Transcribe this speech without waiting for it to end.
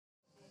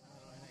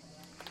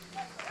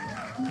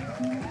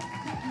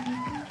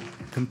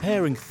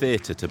Comparing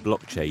theatre to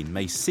blockchain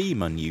may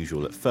seem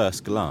unusual at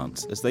first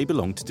glance as they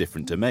belong to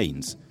different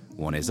domains.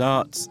 One is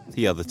arts,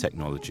 the other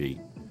technology.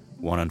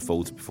 One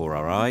unfolds before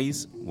our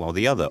eyes, while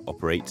the other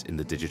operates in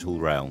the digital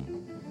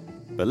realm.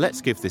 But let's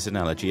give this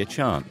analogy a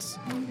chance.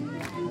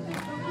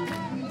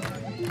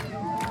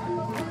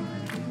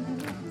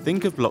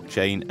 Think of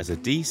blockchain as a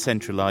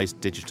decentralized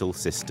digital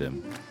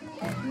system.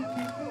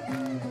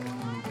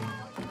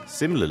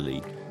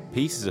 Similarly,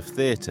 pieces of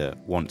theatre,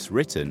 once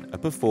written, are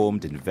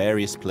performed in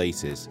various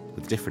places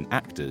with different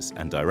actors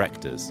and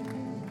directors.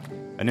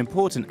 An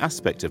important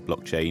aspect of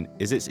blockchain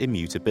is its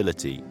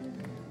immutability.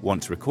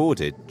 Once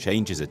recorded,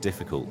 changes are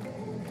difficult.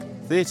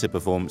 Theatre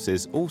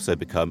performances also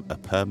become a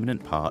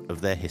permanent part of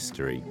their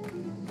history.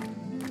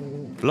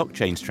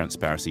 Blockchain's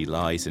transparency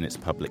lies in its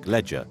public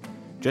ledger,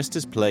 just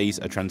as plays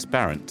are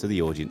transparent to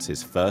the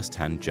audience's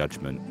first-hand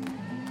judgment.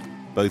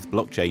 Both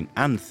blockchain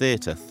and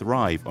theatre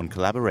thrive on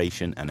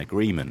collaboration and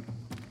agreement.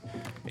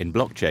 In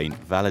blockchain,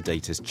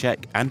 validators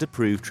check and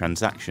approve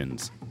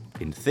transactions.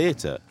 In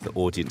theatre, the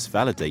audience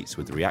validates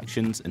with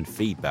reactions and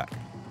feedback.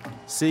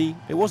 See,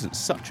 it wasn't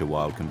such a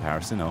wild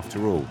comparison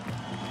after all.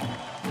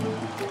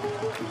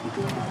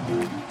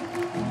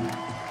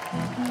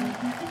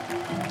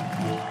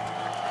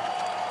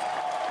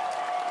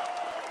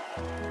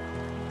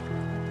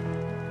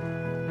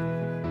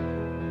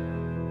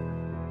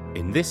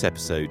 In this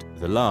episode,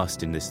 the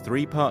last in this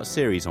three-part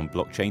series on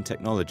blockchain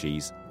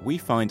technologies, we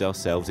find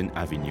ourselves in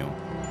Avignon,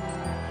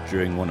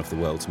 during one of the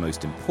world's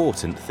most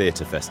important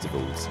theatre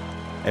festivals.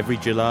 Every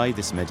July,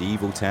 this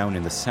medieval town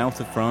in the south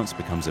of France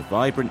becomes a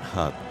vibrant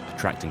hub,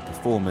 attracting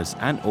performers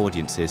and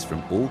audiences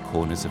from all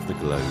corners of the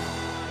globe.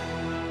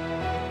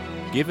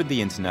 Given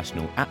the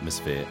international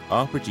atmosphere,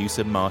 our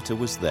producer Marta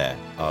was there,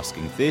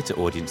 asking theatre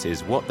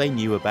audiences what they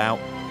knew about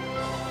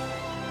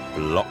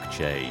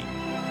blockchain.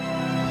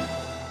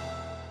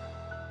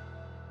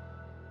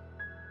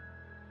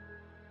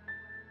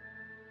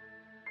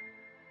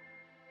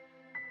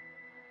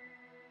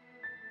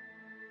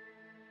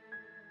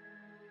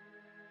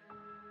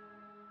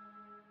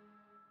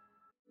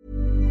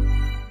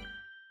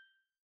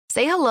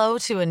 Say hello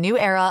to a new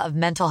era of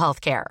mental health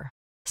care.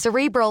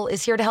 Cerebral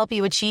is here to help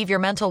you achieve your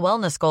mental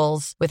wellness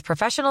goals with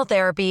professional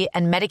therapy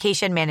and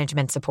medication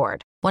management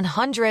support.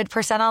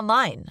 100%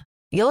 online.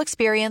 You'll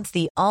experience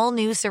the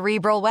all-new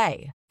Cerebral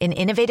Way, an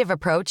innovative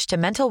approach to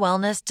mental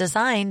wellness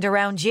designed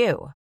around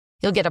you.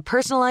 You'll get a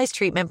personalized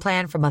treatment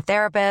plan from a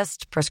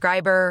therapist,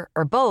 prescriber,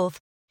 or both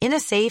in a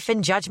safe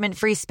and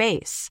judgment-free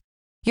space.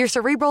 Your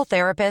Cerebral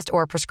therapist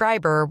or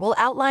prescriber will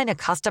outline a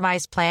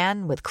customized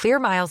plan with clear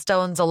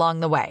milestones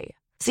along the way,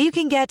 so you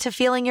can get to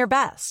feeling your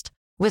best.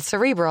 With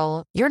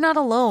Cerebral, you're not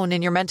alone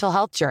in your mental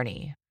health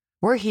journey.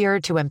 We're here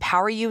to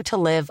empower you to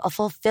live a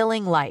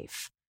fulfilling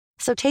life.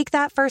 So take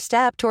that first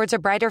step towards a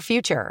brighter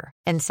future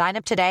and sign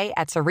up today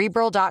at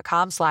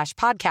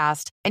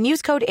Cerebral.com/podcast and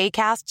use code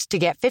ACAST to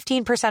get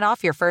 15%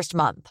 off your first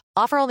month.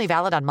 Offer only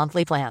valid on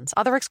monthly plans.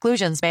 Other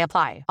exclusions may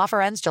apply.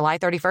 Offer ends July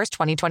 31st,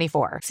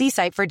 2024. See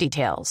site for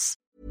details.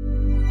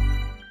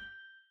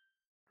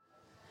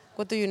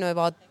 What do you know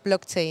about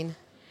blockchain?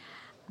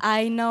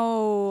 I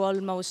know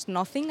almost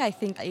nothing. I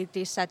think it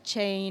is a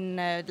chain,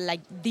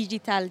 like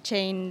digital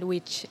chain,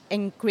 which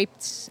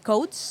encrypts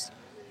codes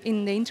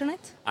in the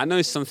internet. I know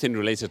it's something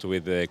related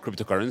with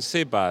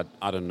cryptocurrency, but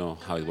I don't know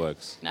how it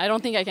works. I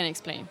don't think I can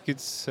explain.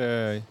 It's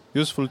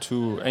useful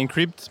to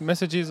encrypt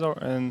messages,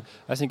 and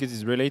I think it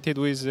is related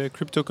with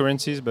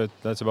cryptocurrencies, but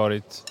that's about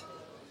it.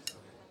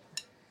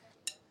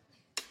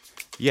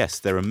 Yes,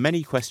 there are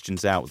many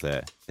questions out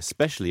there,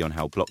 especially on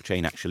how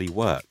blockchain actually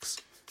works.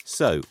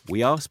 So,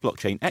 we asked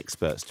blockchain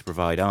experts to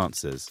provide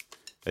answers.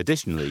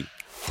 Additionally,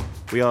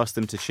 we asked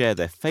them to share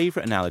their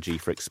favourite analogy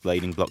for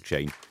explaining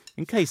blockchain,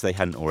 in case they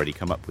hadn't already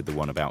come up with the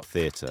one about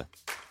theatre.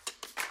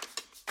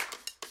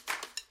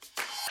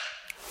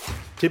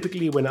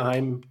 Typically, when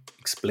I'm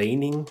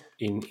explaining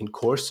in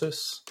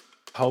courses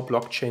how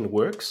blockchain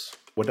works,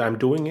 what I'm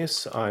doing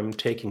is I'm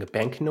taking a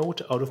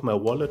banknote out of my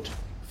wallet,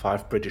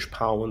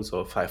 £5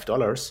 or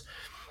 $5,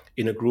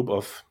 in a group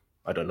of,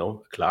 I don't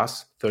know,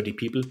 class, 30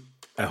 people.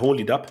 I hold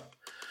it up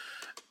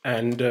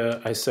and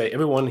I say,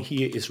 everyone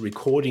here is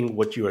recording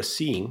what you are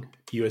seeing.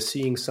 You are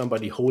seeing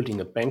somebody holding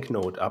a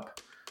banknote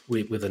up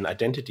with an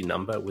identity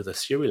number, with a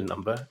serial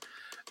number,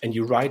 and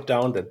you write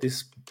down that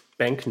this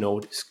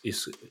banknote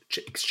is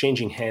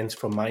exchanging hands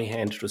from my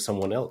hand to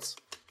someone else.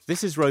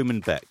 This is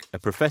Roman Beck, a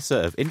professor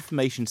of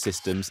information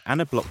systems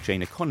and a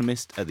blockchain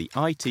economist at the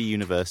IT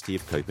University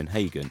of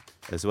Copenhagen,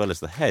 as well as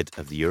the head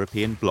of the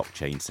European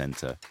Blockchain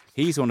Centre.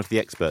 He's one of the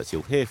experts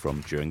you'll hear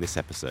from during this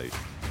episode.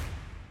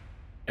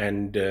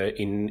 And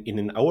in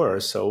an hour or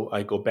so,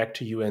 I go back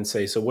to you and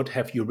say, so what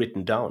have you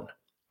written down?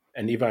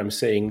 And if I'm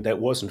saying that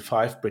wasn't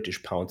 £5,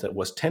 that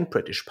was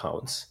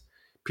 £10,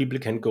 people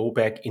can go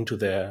back into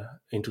their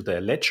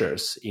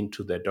ledgers,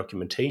 into their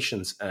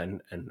documentations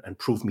and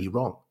prove me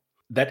wrong.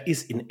 That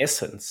is, in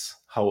essence,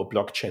 how a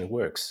blockchain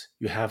works.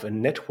 You have a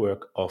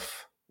network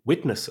of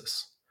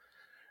witnesses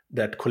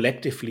that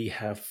collectively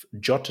have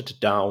jotted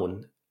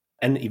down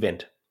an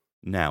event.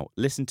 Now,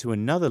 listen to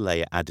another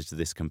layer added to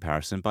this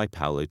comparison by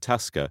Paolo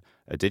Tasca,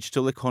 a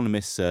digital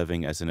economist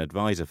serving as an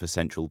advisor for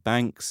central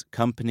banks,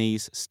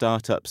 companies,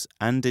 startups,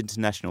 and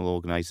international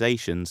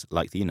organizations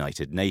like the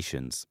United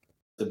Nations.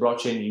 The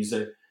blockchain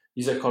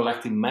is a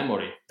collective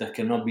memory that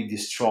cannot be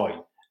destroyed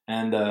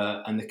and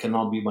it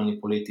cannot be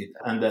manipulated,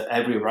 and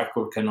every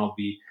record cannot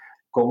be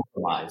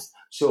compromised.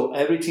 So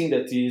everything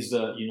that is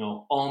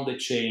on the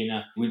chain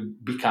will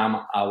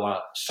become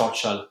our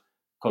social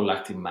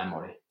collective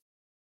memory.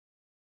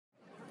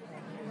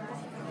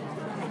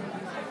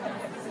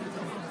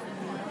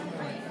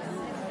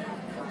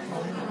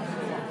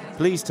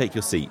 Please take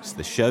your seats.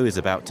 The show is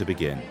about to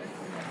begin.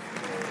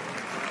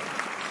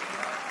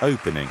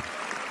 Opening.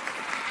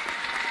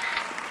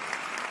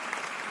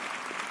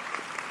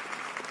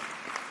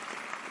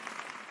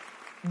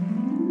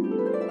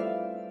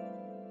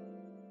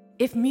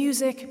 If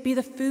music be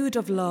the food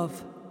of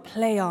love,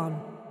 play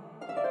on.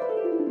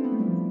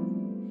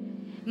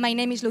 My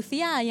name is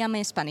Lucia, I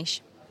am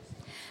Spanish.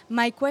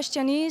 My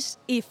question is,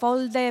 if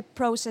all the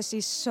process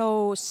is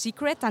so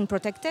secret and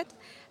protected,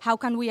 how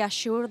can we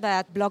assure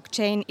that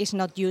blockchain is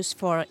not used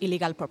for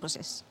illegal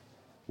purposes?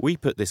 We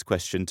put this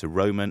question to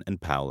Roman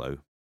and Paolo.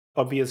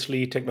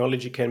 Obviously,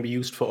 technology can be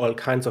used for all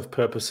kinds of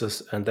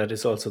purposes, and that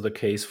is also the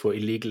case for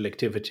illegal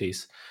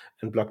activities,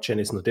 and blockchain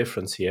is no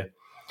difference here.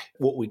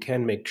 What we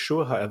can make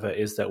sure, however,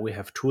 is that we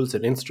have tools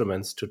and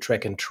instruments to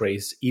track and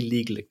trace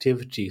illegal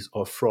activities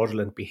or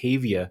fraudulent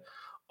behavior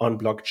on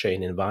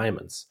blockchain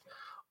environments.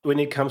 When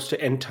it comes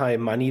to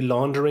anti-money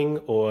laundering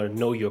or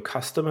know your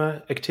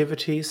customer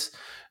activities,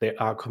 there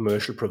are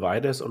commercial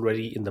providers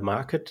already in the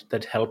market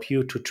that help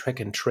you to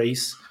track and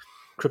trace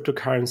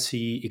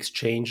cryptocurrency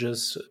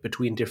exchanges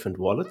between different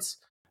wallets.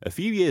 A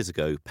few years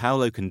ago,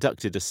 Paolo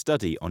conducted a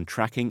study on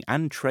tracking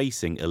and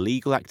tracing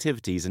illegal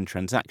activities and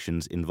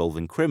transactions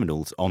involving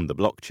criminals on the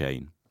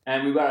blockchain.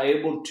 And we were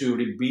able to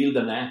rebuild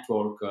a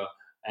network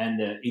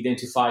and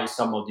identify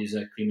some of these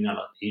criminal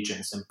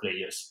agents and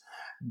players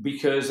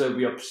because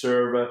we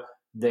observe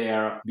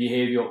their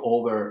behavior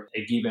over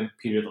a given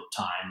period of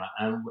time.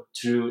 And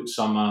through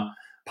some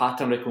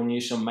pattern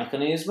recognition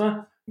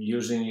mechanism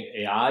using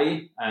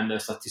AI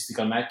and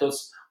statistical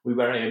methods, we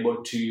were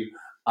able to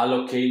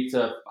allocate,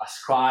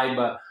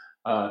 ascribe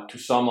to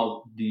some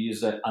of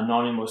these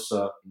anonymous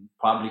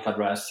public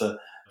address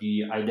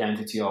the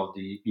identity of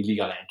the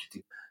illegal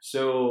entity.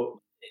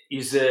 So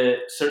it's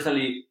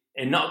certainly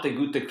not a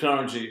good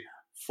technology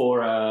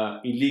for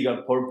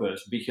illegal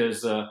purpose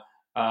because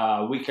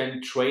we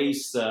can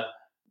trace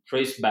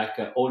back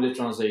all the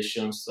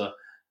transactions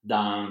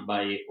done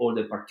by all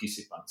the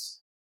participants.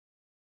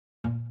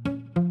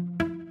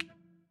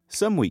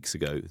 Some weeks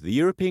ago, the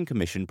European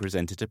Commission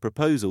presented a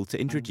proposal to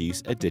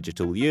introduce a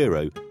digital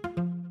euro,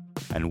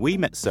 and we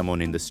met someone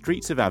in the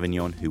streets of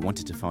Avignon who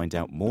wanted to find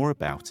out more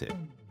about it.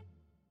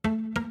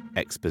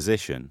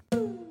 Exposition.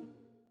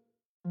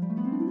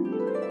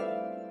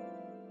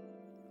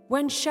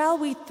 When shall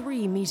we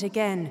three meet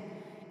again?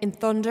 In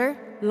thunder,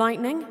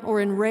 lightning, or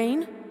in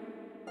rain?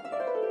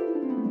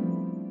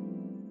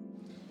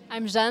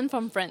 I'm Jeanne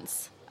from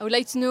France. I would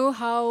like to know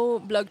how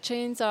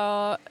blockchains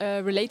are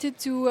related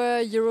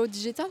to Euro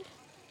Digital.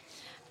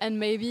 And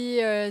maybe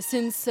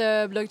since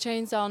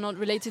blockchains are not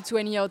related to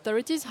any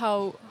authorities,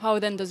 how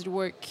then does it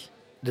work?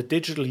 The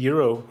digital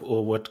euro,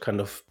 or what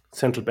kind of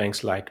central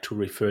banks like to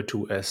refer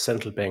to as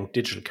central bank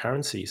digital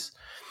currencies,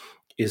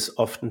 is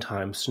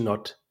oftentimes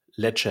not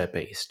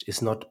ledger-based,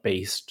 is not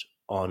based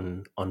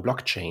on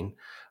blockchain,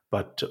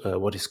 but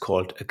what is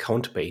called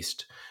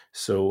account-based.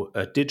 So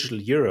a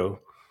digital euro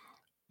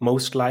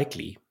most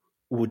likely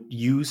would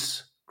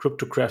use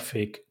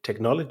cryptographic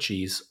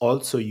technologies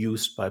also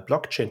used by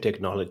blockchain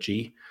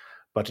technology,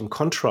 but in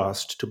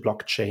contrast to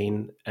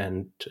blockchain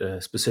and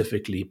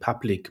specifically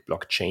public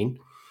blockchain,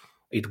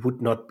 it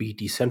would not be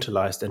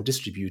decentralized and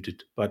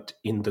distributed, but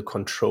in the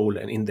control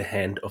and in the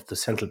hand of the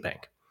central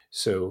bank.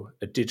 So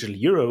a digital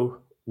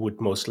euro would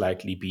most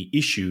likely be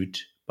issued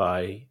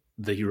by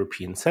the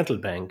European Central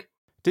Bank.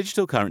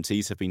 Digital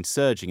currencies have been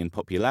surging in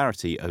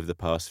popularity over the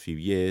past few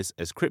years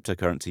as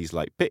cryptocurrencies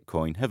like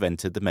Bitcoin have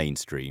entered the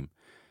mainstream.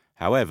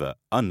 However,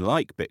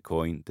 unlike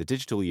Bitcoin, the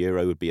digital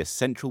euro would be a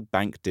central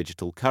bank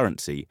digital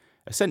currency,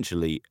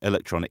 essentially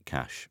electronic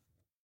cash.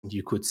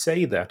 You could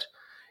say that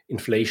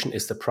inflation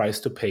is the price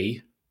to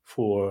pay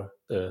for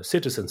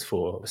citizens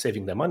for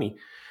saving their money,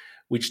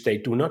 which they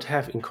do not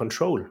have in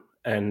control.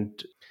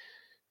 And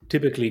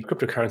typically,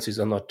 cryptocurrencies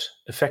are not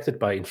affected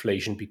by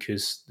inflation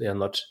because they are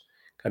not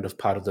kind of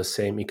part of the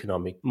same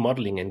economic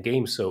modeling and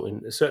game. So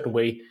in a certain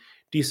way,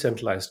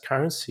 decentralized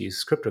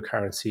currencies,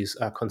 cryptocurrencies,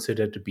 are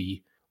considered to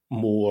be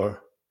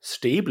more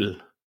stable.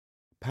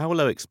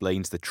 Paolo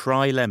explains the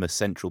trilemma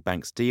central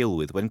banks deal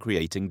with when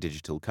creating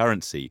digital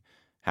currency: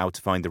 how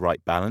to find the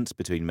right balance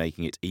between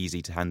making it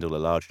easy to handle a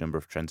large number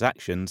of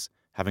transactions,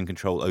 having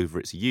control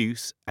over its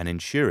use, and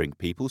ensuring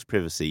people's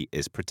privacy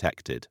is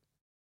protected.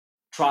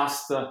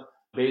 Trust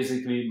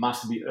basically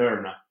must be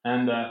earned.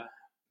 And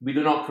we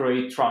do not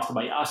create trust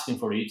by asking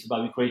for it,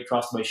 but we create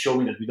trust by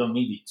showing that we don't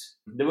need it.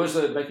 There was,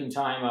 back in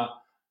time,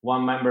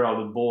 one member of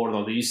the board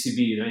of the ECB,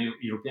 the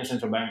European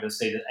Central Bank, that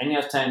said that any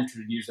attempt to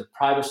reduce the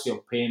privacy of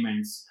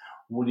payments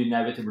would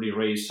inevitably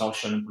raise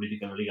social and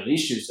political and legal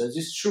issues. This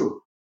is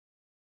true.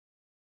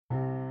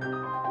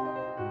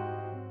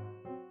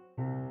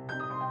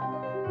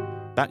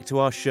 Back to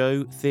our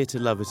show, theatre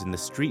lovers in the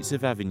streets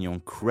of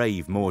Avignon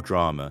crave more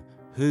drama.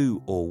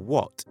 Who or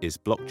what is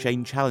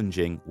blockchain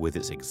challenging with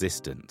its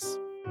existence?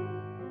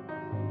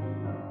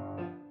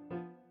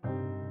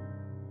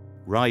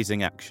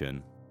 Rising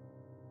action.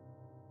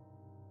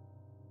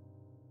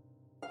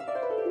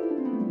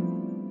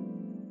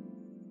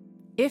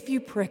 If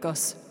you prick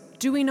us,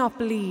 do we not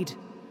bleed?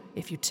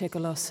 If you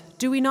tickle us,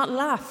 do we not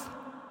laugh?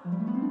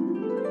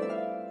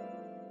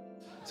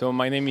 So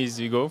my name is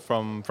Hugo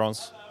from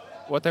France.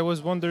 What I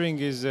was wondering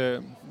is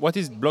what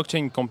is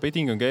blockchain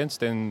competing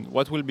against and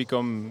what will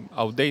become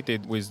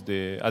outdated with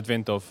the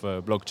advent of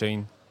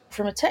blockchain?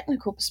 From a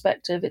technical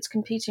perspective, it's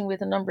competing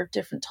with a number of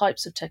different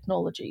types of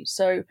technology.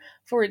 So,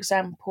 for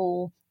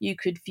example, you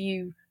could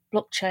view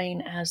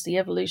blockchain as the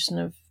evolution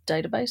of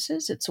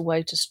databases. It's a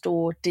way to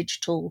store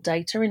digital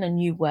data in a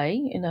new way,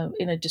 in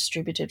a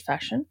distributed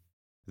fashion.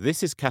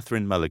 This is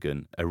Catherine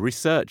Mulligan, a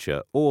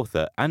researcher,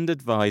 author and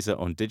advisor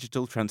on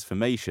digital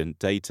transformation,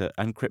 data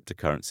and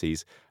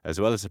cryptocurrencies, as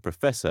well as a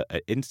professor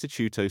at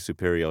Instituto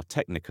Superior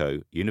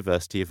Técnico,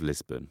 University of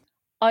Lisbon.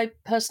 I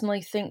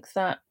personally think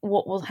that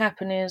what will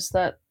happen is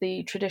that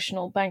the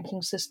traditional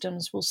banking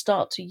systems will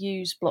start to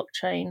use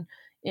blockchain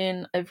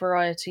in a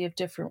variety of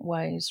different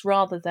ways,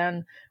 rather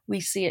than we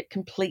see it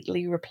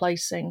completely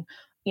replacing,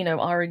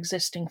 our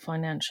existing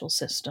financial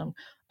system.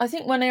 I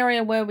think one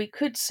area where we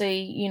could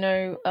see,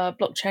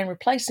 blockchain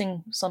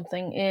replacing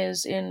something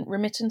is in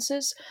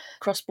remittances.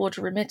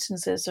 Cross-border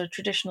remittances are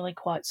traditionally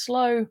quite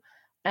slow,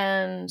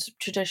 and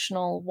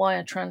traditional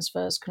wire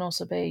transfers can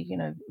also be,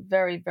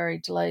 very, very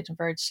delayed and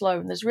very slow.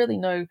 And there's really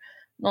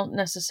not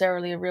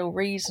necessarily a real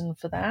reason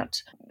for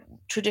that.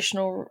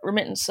 Traditional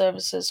remittance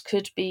services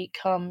could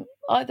become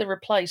either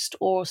replaced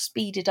or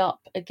speeded up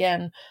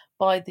again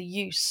by the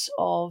use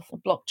of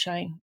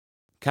blockchain.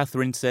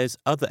 Catherine says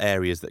other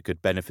areas that could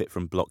benefit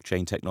from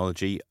blockchain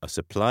technology are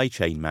supply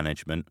chain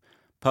management,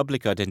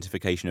 public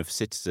identification of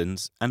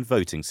citizens and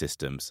voting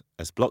systems,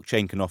 as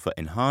blockchain can offer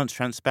enhanced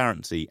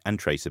transparency and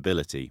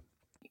traceability.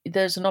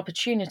 There's an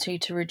opportunity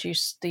to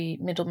reduce the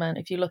middleman.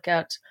 If you look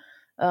at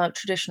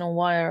traditional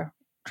wire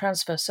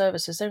transfer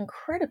services, they're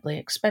incredibly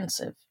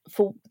expensive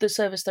for the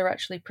service they're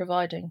actually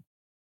providing.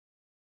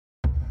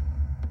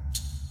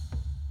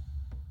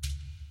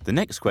 The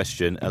next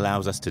question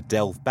allows us to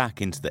delve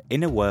back into the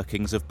inner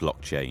workings of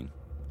blockchain.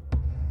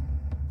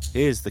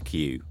 Here's the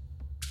cue.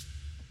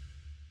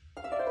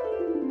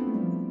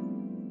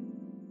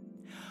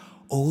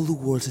 All the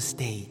world's a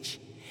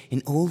stage,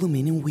 and all the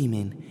men and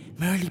women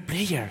merely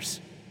players.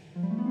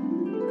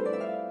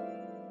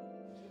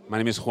 My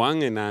name is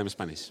Juan and I'm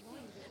Spanish.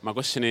 My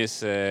question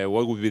is,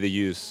 what would be the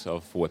use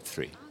of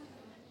Web3?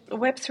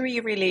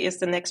 Web3 really is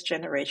the next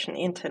generation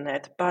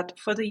internet, but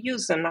for the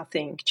user,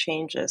 nothing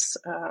changes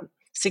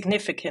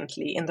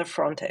significantly in the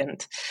front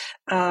end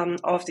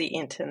of the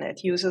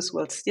internet. Users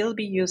will still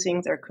be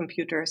using their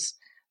computers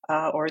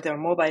or their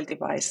mobile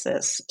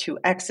devices to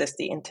access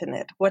the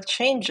internet. What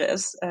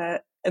changes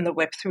in the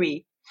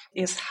Web3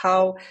 is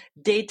how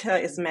data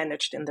is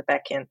managed in the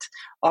back end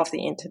of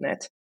the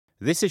internet.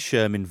 This is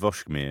Shermin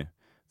Voshmir,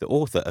 the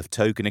author of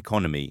Token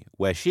Economy,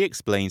 where she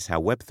explains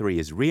how Web3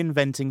 is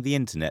reinventing the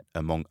internet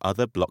among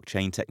other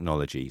blockchain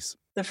technologies.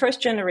 The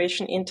first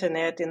generation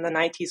internet in the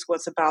 90s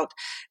was about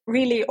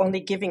really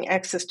only giving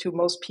access to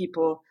most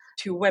people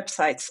to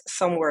websites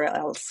somewhere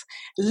else.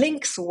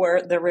 Links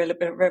were the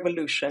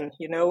revolution,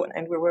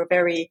 and we were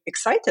very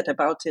excited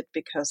about it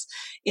because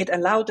it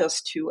allowed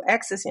us to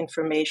access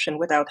information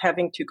without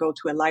having to go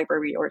to a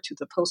library or to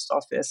the post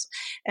office.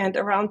 And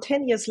around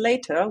 10 years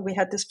later, we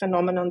had this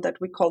phenomenon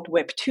that we called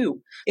Web 2.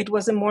 It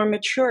was a more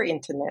mature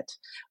internet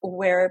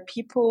where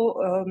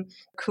people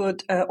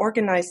could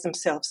organize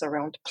themselves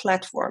around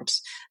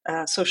platforms,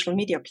 social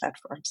media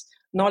platforms,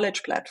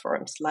 knowledge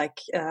platforms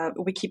like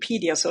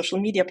Wikipedia, social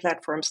media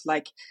platforms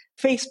like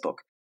Facebook.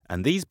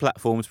 And these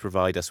platforms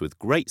provide us with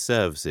great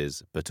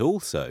services, but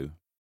also...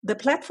 The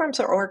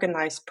platforms are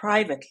organized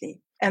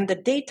privately, and the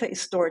data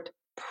is stored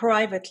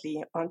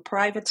privately on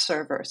private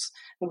servers.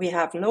 We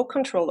have no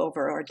control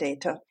over our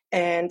data,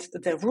 and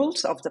the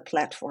rules of the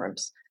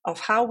platforms of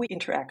how we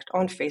interact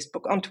on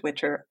Facebook, on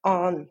Twitter,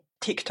 on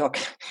TikTok,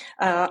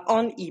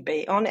 on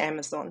eBay, on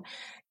Amazon,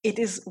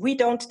 we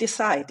don't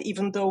decide,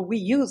 even though we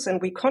use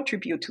and we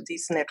contribute to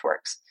these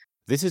networks.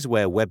 This is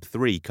where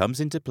Web3 comes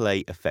into play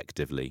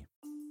effectively.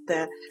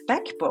 The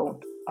backbone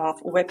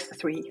of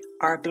Web3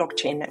 are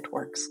blockchain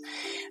networks.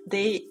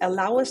 They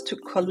allow us to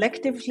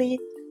collectively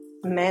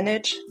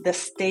manage the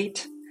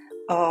state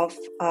of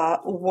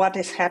what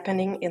is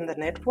happening in the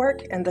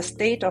network, and the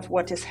state of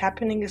what is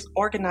happening is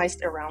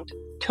organized around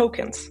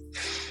tokens.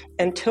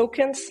 And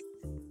tokens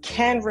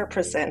can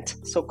represent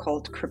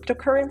so-called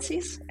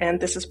cryptocurrencies, and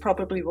this is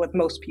probably what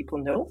most people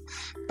know,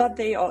 but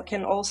they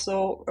can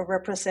also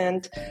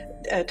represent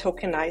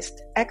tokenized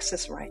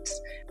access rights.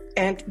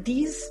 And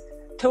these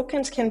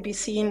tokens can be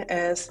seen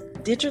as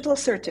digital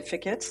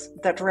certificates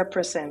that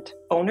represent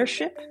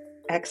ownership,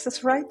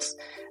 access rights,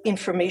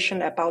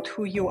 information about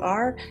who you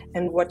are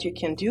and what you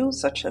can do,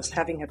 such as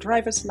having a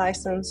driver's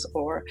license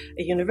or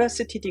a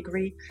university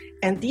degree.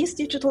 And these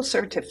digital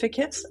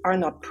certificates are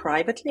not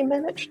privately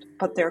managed,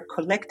 but they're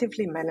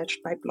collectively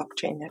managed by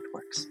blockchain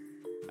networks.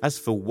 As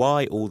for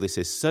why all this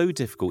is so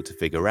difficult to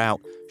figure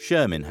out,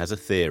 Shermin has a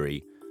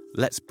theory.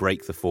 Let's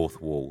break the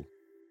fourth wall.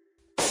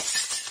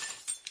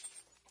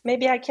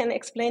 Maybe I can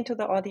explain to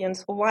the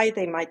audience why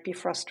they might be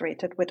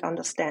frustrated with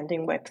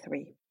understanding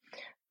Web3.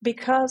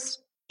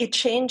 Because it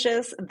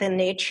changes the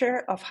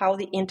nature of how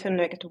the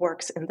internet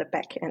works in the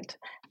back end.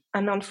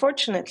 And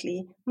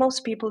unfortunately,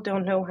 most people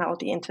don't know how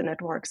the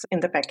internet works in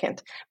the back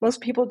end. Most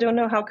people don't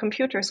know how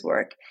computers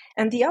work.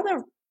 And the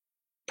other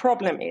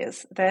problem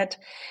is that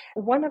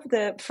one of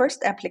the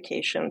first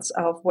applications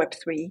of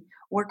Web3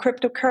 were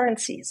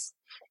cryptocurrencies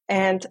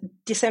and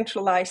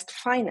decentralized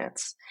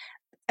finance.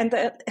 And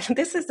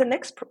this is the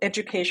next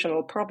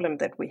educational problem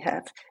that we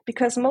have,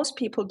 because most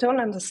people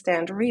don't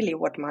understand really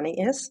what money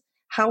is,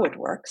 how it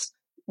works,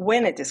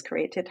 when it is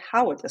created,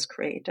 how it is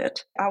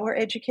created. Our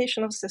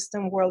educational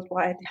system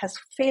worldwide has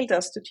failed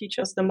us to teach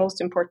us the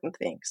most important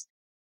things.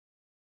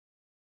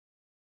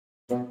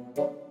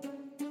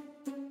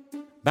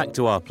 Back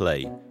to our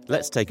play.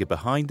 Let's take a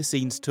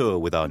behind-the-scenes tour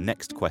with our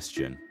next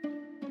question.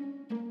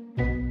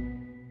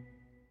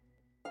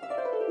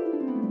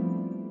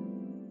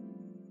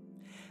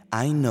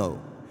 I know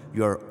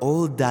you're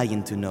all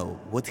dying to know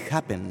what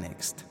happened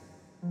next.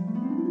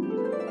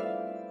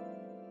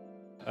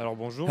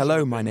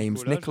 Hello, my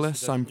name's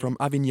Nicholas. I'm from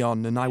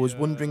Avignon, and I was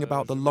wondering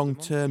about the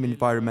long-term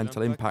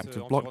environmental impact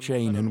of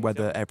blockchain and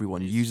whether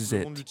everyone uses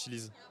it.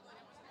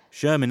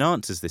 Shermin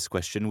answers this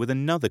question with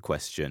another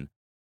question.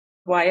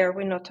 Why are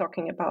we not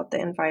talking about the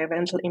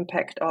environmental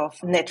impact of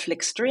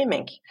Netflix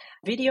streaming?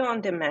 Video on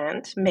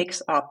demand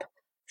makes up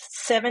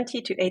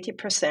 70 to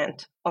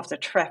 80% of the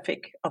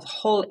traffic of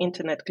whole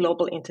internet,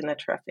 global internet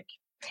traffic.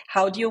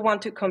 How do you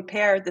want to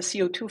compare the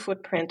CO2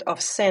 footprint of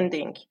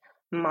sending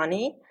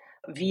money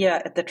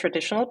via the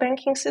traditional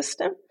banking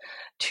system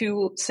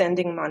to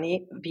sending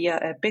money via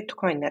a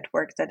Bitcoin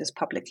network that is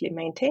publicly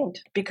maintained?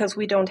 Because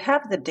we don't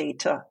have the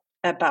data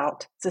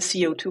about the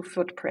CO2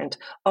 footprint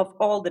of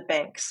all the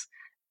banks.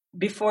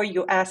 Before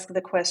you ask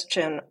the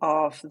question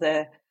of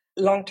the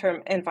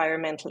long-term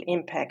environmental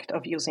impact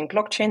of using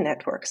blockchain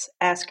networks,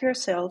 ask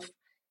yourself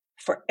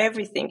for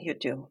everything you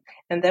do.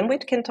 And then we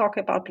can talk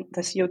about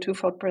the CO2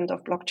 footprint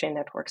of blockchain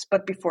networks.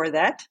 But before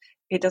that,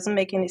 it doesn't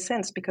make any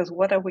sense, because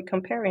what are we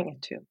comparing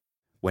it to?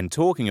 When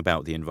talking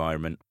about the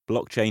environment,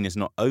 blockchain is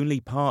not only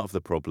part of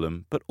the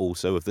problem, but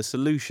also of the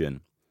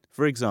solution.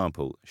 For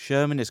example,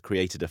 Shermin has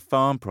created a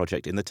farm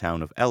project in the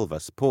town of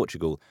Elvas,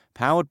 Portugal,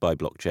 powered by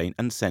blockchain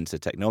and sensor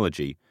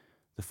technology.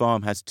 The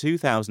farm has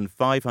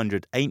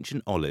 2,500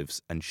 ancient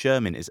olives, and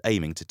Shermin is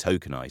aiming to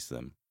tokenize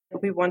them.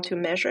 We want to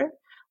measure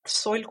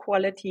soil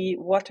quality,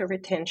 water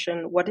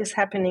retention, what is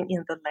happening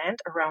in the land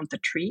around the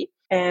tree,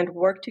 and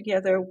work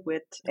together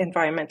with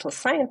environmental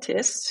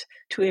scientists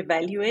to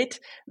evaluate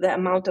the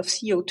amount of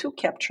CO2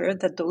 capture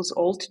that those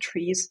old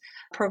trees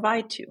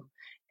provide to.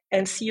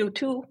 And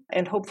CO2,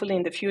 and hopefully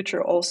in the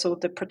future also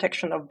the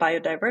protection of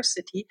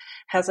biodiversity,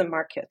 has a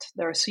market.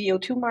 There are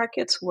CO2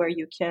 markets where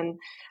you can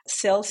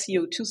sell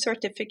CO2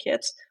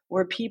 certificates,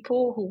 where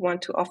people who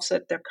want to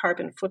offset their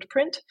carbon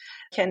footprint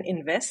can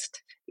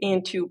invest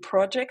into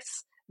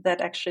projects that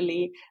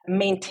actually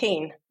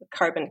maintain the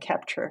carbon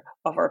capture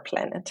of our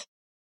planet.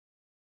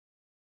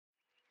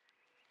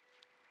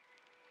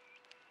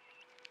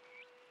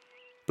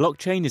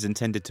 Blockchain is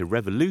intended to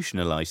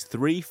revolutionize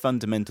three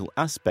fundamental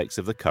aspects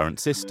of the current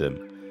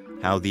system: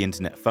 how the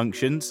internet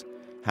functions,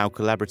 how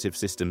collaborative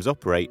systems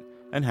operate,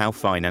 and how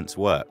finance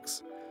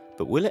works.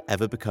 But will it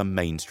ever become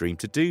mainstream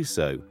to do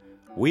so?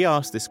 We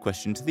asked this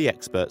question to the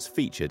experts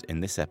featured in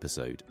this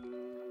episode.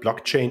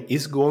 Blockchain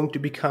is going to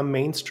become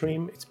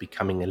mainstream. It's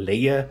becoming a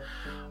layer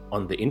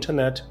on the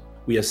internet.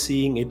 We are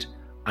seeing it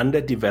under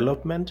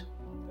development,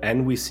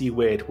 and we see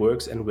where it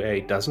works and where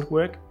it doesn't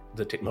work.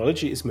 The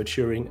technology is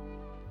maturing.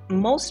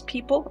 Most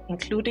people,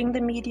 including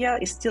the media,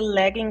 is still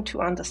lagging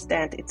to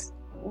understand it.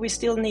 We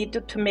still need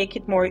to make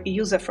it more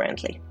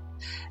user-friendly.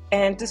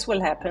 And this will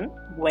happen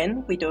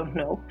when, we don't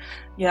know.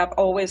 You have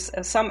always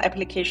some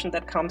application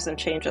that comes and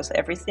changes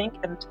everything.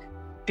 And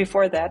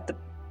before that,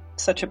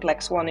 such a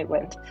black swan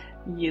event,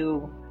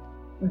 you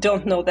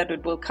don't know that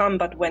it will come,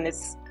 but when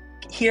it's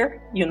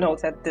here, you know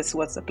that this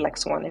was a black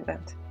swan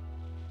event.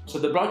 So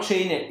the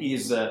blockchain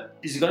is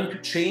going to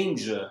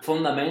change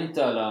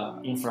fundamental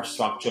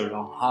infrastructure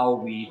on how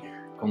we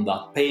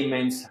conduct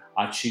payments,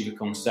 achieve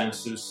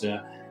consensus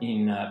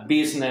in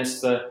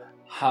business,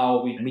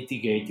 how we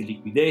mitigate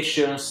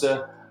liquidations,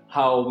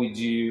 how we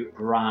do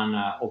run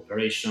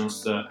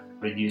operations,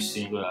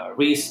 reducing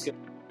risk.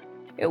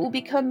 It will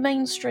become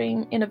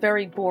mainstream in a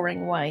very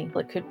boring way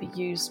that could be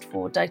used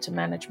for data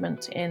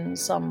management in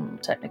some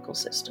technical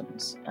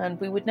systems. And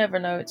we would never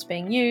know it's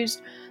being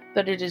used,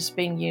 but it is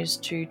being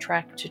used to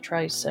track, to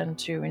trace, and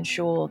to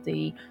ensure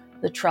the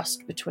the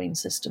trust between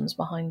systems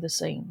behind the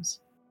scenes.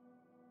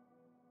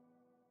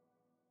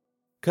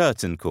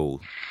 Curtain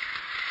call.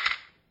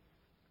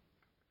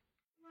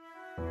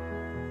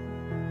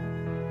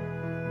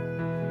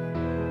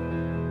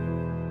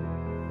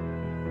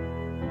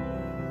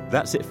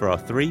 That's it for our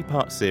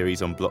 3-part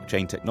series on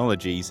blockchain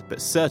technologies,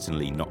 but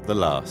certainly not the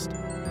last.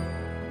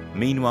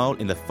 Meanwhile,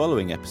 in the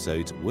following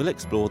episodes, we'll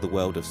explore the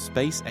world of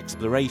space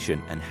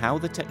exploration and how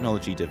the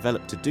technology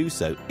developed to do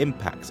so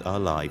impacts our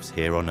lives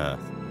here on Earth.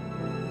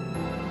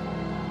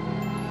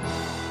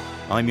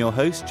 I'm your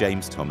host,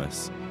 James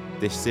Thomas.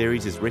 This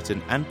series is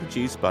written and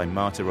produced by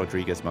Marta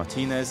Rodriguez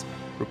Martinez,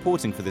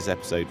 reporting for this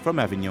episode from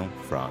Avignon,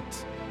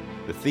 France.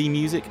 The theme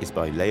music is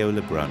by Leo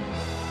Lebrun.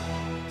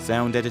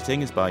 Sound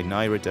editing is by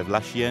Naira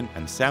Devlashian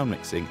and sound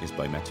mixing is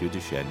by Mathieu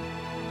Duchesne.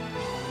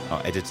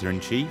 Our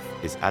editor-in-chief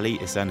is Ali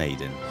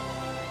Ihsan-Aidin.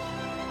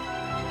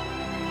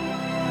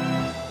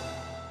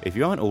 If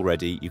you aren't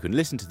already, you can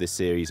listen to this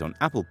series on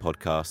Apple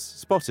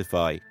Podcasts,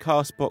 Spotify,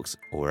 Castbox,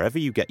 or wherever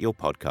you get your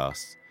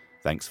podcasts.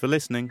 Thanks for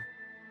listening.